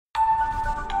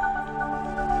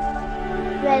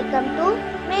Welcome to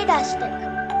Medas Tech.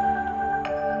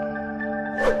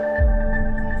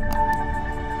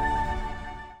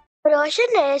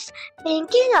 Roshan is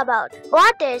thinking about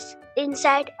what is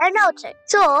inside and outside.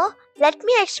 So, let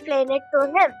me explain it to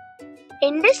him.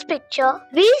 In this picture,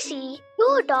 we see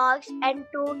two dogs and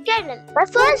two kennels.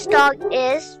 The first dog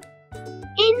is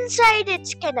inside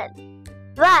its kennel,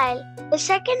 while the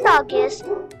second dog is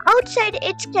outside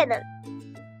its kennel.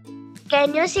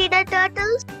 Can you see the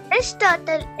turtles? This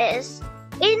turtle is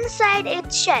inside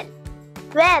its shell,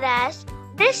 whereas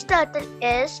this turtle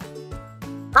is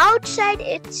outside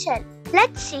its shell.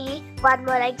 Let's see one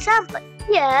more example.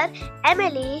 Here,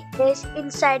 Emily is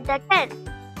inside the tent,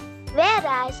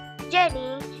 whereas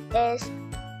Jenny is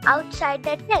outside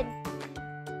the tent.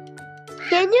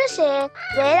 Can you say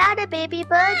where are the baby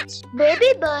birds?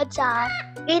 Baby birds are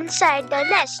inside the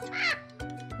nest.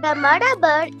 The mother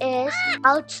bird is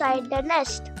outside the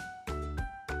nest.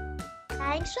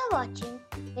 Thanks for watching.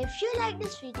 If you like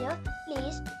this video,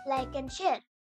 please like and share.